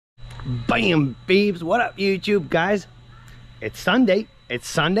Bam, beeps. What up, YouTube, guys? It's Sunday. It's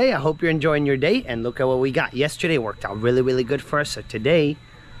Sunday. I hope you're enjoying your day. And look at what we got. Yesterday worked out really good for us. So today,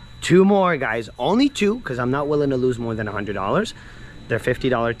 two more, guys. Only two, because I'm not willing to lose more than $100. They're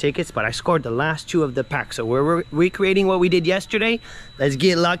 $50 tickets, but I scored the last two of the pack. So we're recreating what we did yesterday. Let's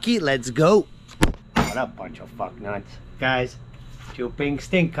get lucky. Let's go. What up, bunch of fuck nuts. Guys, two pink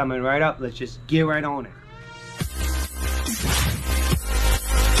stink coming right up. Let's just get right on it.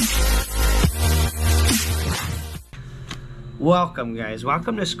 Welcome, guys.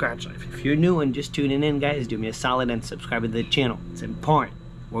 Welcome to Scratch Life. If you're new and just tuning in, guys, do me a solid and subscribe to the channel. It's important.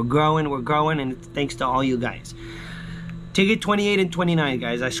 We're growing, and it's thanks to all you guys. Ticket 28 and 29,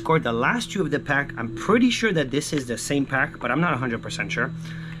 guys. I scored the last two of the pack. I'm pretty sure that this is the same pack, but I'm not 100% sure,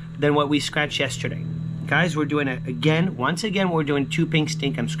 than what we scratched yesterday. Guys, we're doing it again. Once again, we're doing two pink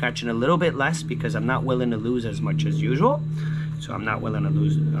stink. I'm scratching a little bit less because I'm not willing to lose as much as usual. So I'm not willing to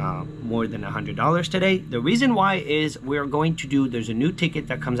lose more than $100 today. The reason why is we're going to do, there's a new ticket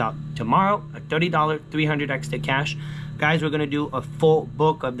that comes out tomorrow, a $30, 300 extra cash. Guys, we're gonna do a full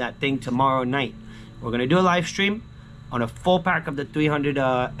book of that thing tomorrow night. We're gonna do a live stream on a full pack of the 300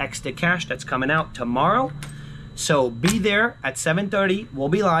 extra cash that's coming out tomorrow. So be there at 7:30, we'll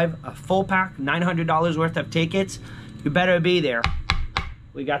be live, a full pack, $900 worth of tickets. You better be there.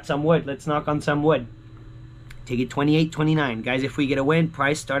 We got some wood, let's knock on some wood. Ticket 28, 29. Guys, if we get a win,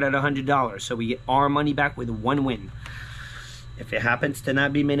 price start at $100. So we get our money back with one win. If it happens to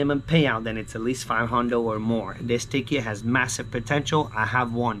not be minimum payout, then it's at least $500 or more. This ticket has massive potential. I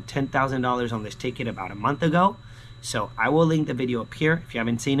have won $10,000 on this ticket about a month ago. So I will link the video up here. If you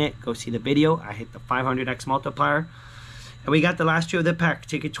haven't seen it, go see the video. I hit the 500x multiplier. And we got the last two of the pack.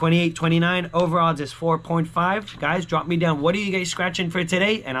 Ticket 28, 29. Overall, odds is 4.5. Guys, drop me down. What are you guys scratching for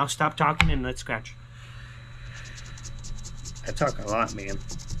today? And I'll stop talking and let's scratch. I talk a lot, man.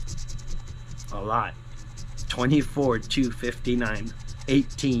 A lot. 24, 259,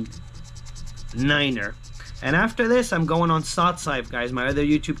 18, Niner. And after this, I'm going on Sots Live, guys. My other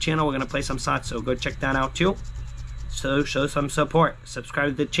YouTube channel, we're going to play some Sots, so go check that out too. So show some support. Subscribe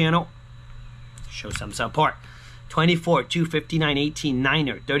to the channel. Show some support. 24, 259, 18,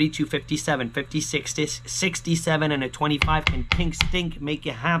 Niner, 32, 57, 56, 67, and a 25. And pink stink, make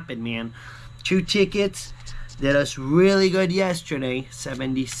it happen, man. Two tickets. Did us really good yesterday.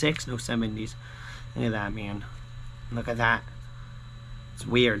 76, no 70s. Look at that, man. Look at that. It's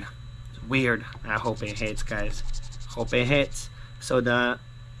weird. It's weird. I hope it hits, guys. Hope it hits. So the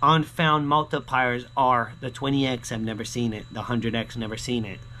unfound multipliers are the 20x. I've never seen it. The 100x, never seen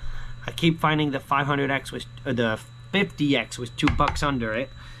it. I keep finding the 500x was, the 50x was $2 under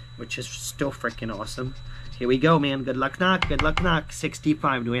it, which is still freaking awesome. Here we go, man. Good luck knock. Good luck knock.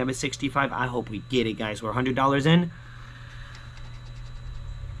 65. Do we have a 65? I hope we get it, guys. We're $100 in.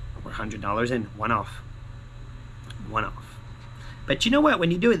 We're $100 in. One off. One off. But you know what? When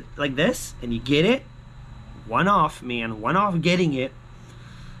you do it like this and you get it, one off, man. One off getting it,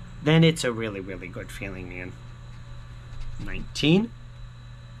 then it's a really good feeling, man. 19.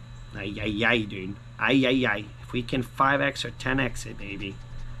 Ay, ay, ay, dude. Ay, ay, ay. If we can 5x or 10x it, baby.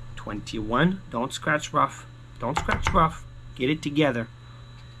 21. Don't scratch rough. Don't scratch rough. Get it together.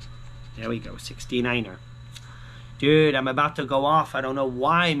 There we go. 69er. Dude, I'm about to go off. I don't know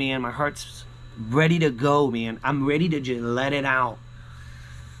why, man. My heart's ready to go, man. I'm ready to just let it out.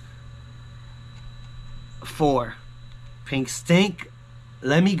 4. Pink stink.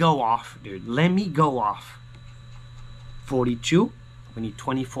 Let me go off, dude. Let me go off. 42. We need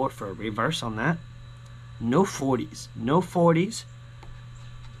 24 for a reverse on that. No 40s. No 40s.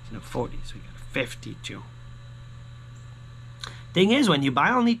 No 40s. We got 52. Thing is, when you buy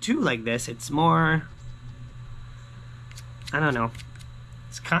only two like this, it's more, I don't know,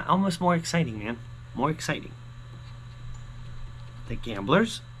 it's kind of almost more exciting, man. More exciting. The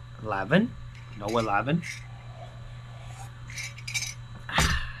gamblers, 11. No 11.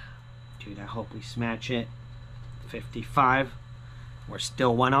 Dude, I hope we smash it. 55. We're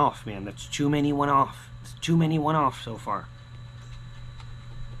still one off, man. That's too many one off. It's too many one off so far.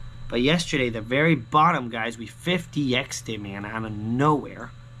 But yesterday, the very bottom, guys, we 50x'd it, man, out of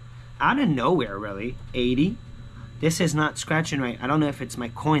nowhere. Out of nowhere, really. 80. This is not scratching right. I don't know if it's my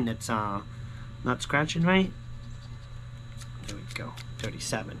coin that's not scratching right. There we go.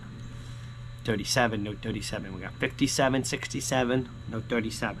 37. 37, no 37. We got 57, 67, no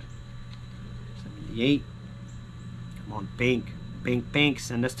 37. 78. Come on, pink. Pink, pink.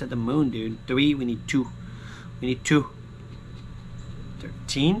 Send us to the moon, dude. 3, we need 2. We need 2.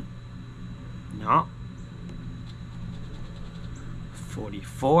 13. No.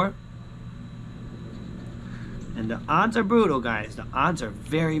 44. And the odds are brutal, guys. The odds are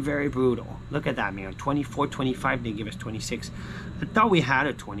very, very brutal. Look at that, man. 24, 25. They give us 26. I thought we had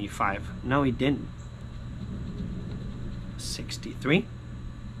a 25. No, we didn't. 63.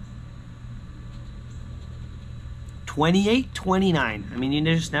 28, 29. I mean, you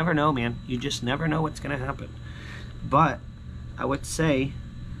just never know, man. You just never know what's going to happen. But I would say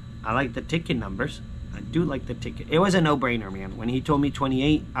I like the ticket numbers. I do like the ticket. It was a no-brainer, man. When he told me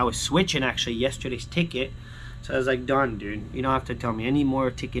 28, I was switching, actually, yesterday's ticket. So I was like, done, dude. You don't have to tell me any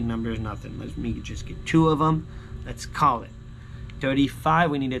more ticket numbers, nothing. Let me just get 2 of them. Let's call it. 35,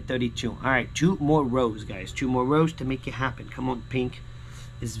 we need a 32. All right, 2 more rows, guys. 2 more rows to make it happen. Come on, pink.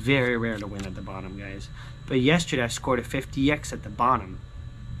 It's very rare to win at the bottom, guys. But yesterday, I scored a 50x at the bottom.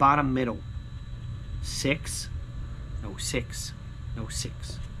 Bottom middle. 6. No, 6. No,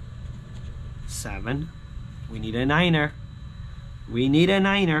 6. 7. We need a 9er. We need a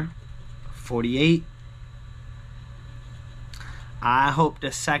 9er. 48. I hope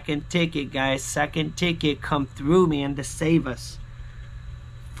the second ticket, guys, second ticket come through, man, to save us.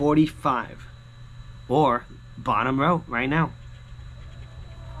 45. Or bottom row right now.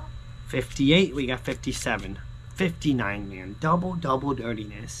 58, we got 57. 59, man. Double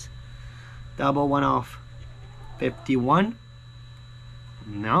dirtiness. Double one off. 51.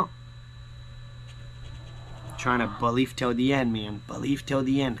 No. Trying to believe till the end, man. Believe till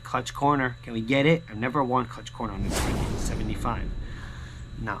the end. Clutch corner. Can we get it? I've never won clutch corner on this ticket. 75.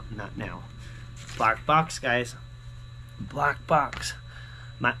 No, not now. Black box, guys. Black box.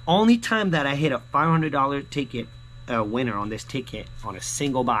 My only time that I hit a $500 ticket winner on this ticket on a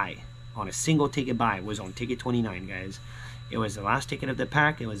single buy, on a single ticket buy, was on ticket 29, guys. It was the last ticket of the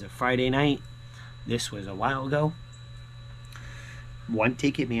pack. It was a Friday night. This was a while ago. 1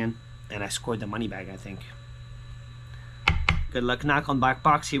 ticket, man, and I scored the money bag, I think. Good luck knock on black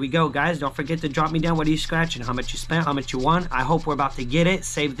box. Here we go, guys. Don't forget to drop me down what are you scratching, how much you spent, how much you won. I hope we're about to get it.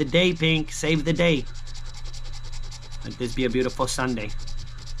 Save the day, pink. Save the day. Let this be a beautiful Sunday.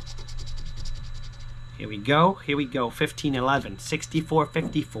 Here we go. Here we go. 15, 11, 64,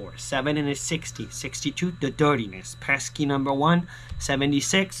 54, 7 and a 60, 62, the dirtiness. Pesky number 1,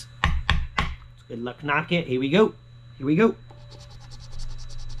 76. Good luck knock it. Here we go. Here we go.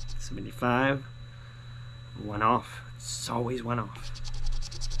 75. 1 off. It's always 1 off.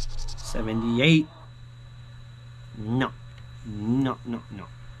 78. No. No, no, no.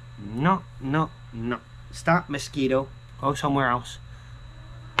 No, no, no. Stop, mosquito. Go somewhere else.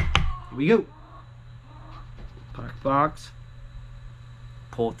 Here we go. Black box.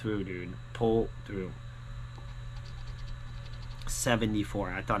 Pull through, dude. Pull through. 74.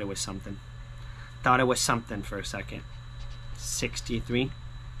 I thought it was something. Thought it was something for a second. 63.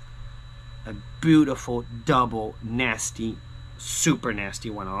 A beautiful, double, nasty, super nasty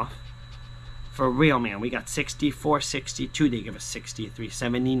 1 off. For real, man. We got 64, 62. They give us 63.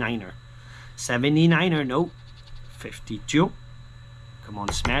 79er. 79er. Nope. 52. Come on,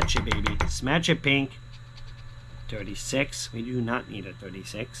 smash it, baby. Smash it, pink. 36. We do not need a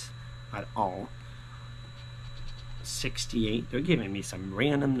 36 at all. 68. They're giving me some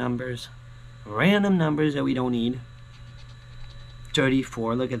random numbers. Random numbers that we don't need.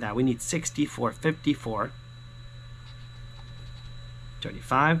 34. Look at that. We need 64, 54.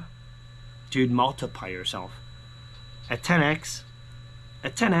 35. Dude, multiply yourself. A 10x. A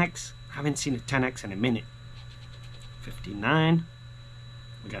 10x. I haven't seen a 10x in a minute. 59.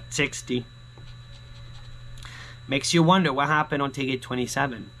 We got 60. Makes you wonder what happened on ticket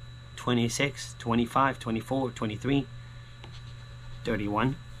 27, 26, 25, 24, 23,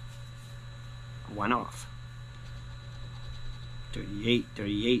 31, 1 off. 38,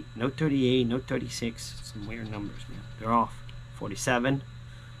 38, no 38, no 36. Some weird numbers, man. They're off. 47.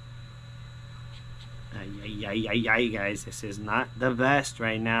 Ay, guys. This is not the best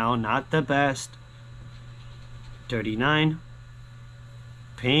right now. Not the best. 39.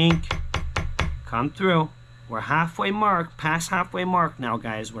 Pink. Come through. We're halfway mark, past halfway mark now,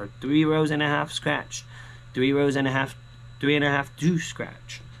 guys. We're 3 rows and a half scratched. 3 rows and a half, 3.5 do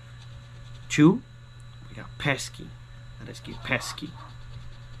scratch. 2. We got pesky. Let us get pesky.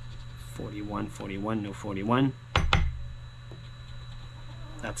 41, 41, no 41.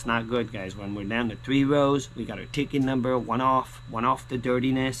 That's not good, guys. When we're down to 3 rows, we got our ticket number, 1 off the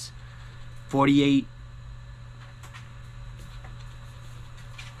dirtiness. 48.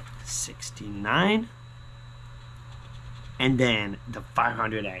 69. And then the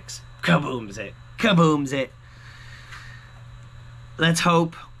 500x. Kabooms it. Kabooms it. Let's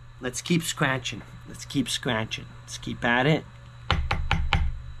hope. Let's keep scratching. Let's keep scratching. Let's keep at it.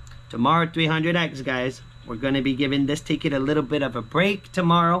 Tomorrow, 300x, guys. We're going to be giving this ticket a little bit of a break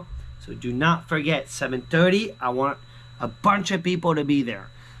tomorrow. So do not forget, 7:30. I want a bunch of people to be there.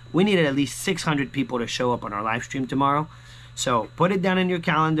 We needed at least 600 people to show up on our live stream tomorrow. So put it down in your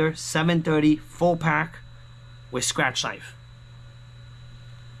calendar, 7:30, full pack with Scratch Life.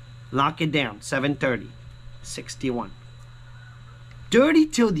 Lock it down, 7:30, 61. Dirty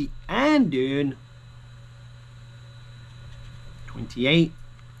till the end, dude. 28.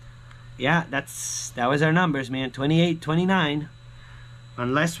 Yeah, that was our numbers, man. 28, 29.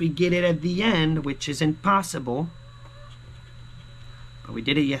 Unless we get it at the end, which is impossible. But we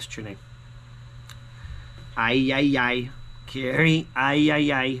did it yesterday. Ay, ay, ay. Carrie, ay,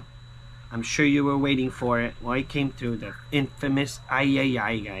 ay, ay. I'm sure you were waiting for it. Well, it came through, the infamous ay, ay,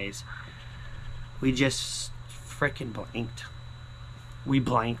 ay, guys. We just freaking blanked. We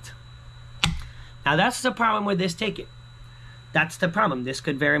blanked. Now, that's the problem with this ticket. That's the problem. This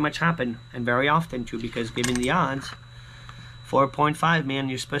could very much happen, and very often too, because given the odds, 4.5, man,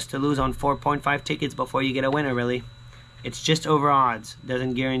 you're supposed to lose on 4.5 tickets before you get a winner, really. It's just over odds.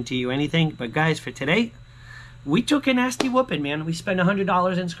 Doesn't guarantee you anything. But guys, for today, we took a nasty whooping, man. We spent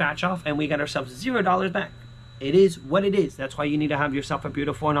 $100 in scratch off, and we got ourselves $0 back. It is what it is. That's why you need to have yourself a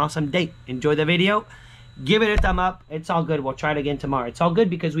beautiful and awesome day. Enjoy the video. Give it a thumb up. It's all good. We'll try it again tomorrow. It's all good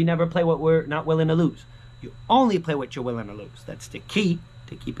because we never play what we're not willing to lose. You only play what you're willing to lose. That's the key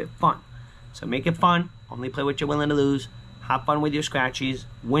to keep it fun. So make it fun. Only play what you're willing to lose. Have fun with your scratchies.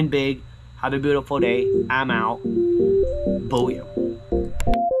 Win big. Have a beautiful day. I'm out. Booyah.